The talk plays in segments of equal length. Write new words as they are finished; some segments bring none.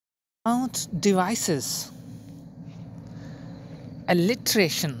Sound devices,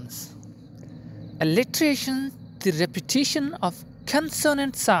 alliterations. Alliteration, the repetition of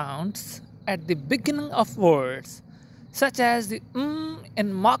consonant sounds at the beginning of words, such as the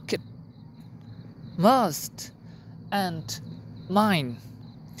in market, must, and mine.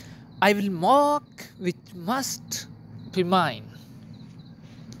 I will mark which must be mine.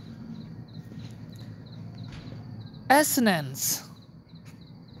 Assonance.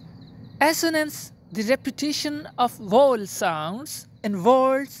 Assonance, the repetition of vowel sounds in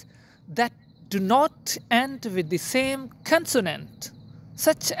words that do not end with the same consonant,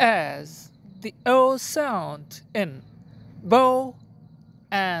 such as the O sound in bow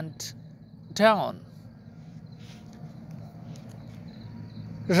and down.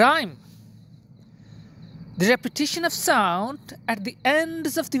 Rhyme, the repetition of sound at the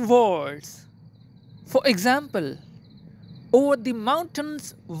ends of the words. For example, over the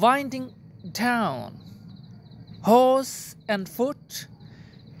mountains winding down, horse and foot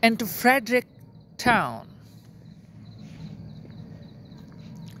into Frederick town.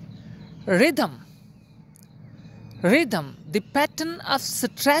 Rhythm. Rhythm, the pattern of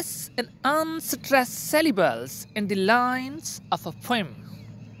stress and unstressed syllables in the lines of a poem.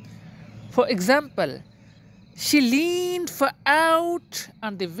 For example, she leaned for out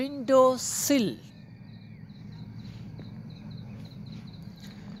on the window sill.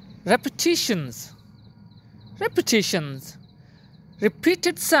 Repetitions. Repetitions.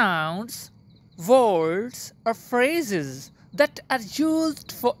 Repeated sounds, words, or phrases that are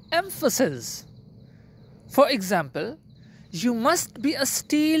used for emphasis. For example, you must be a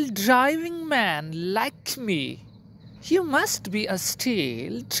steel driving man like me. You must be a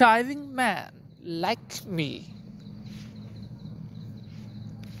steel driving man like me.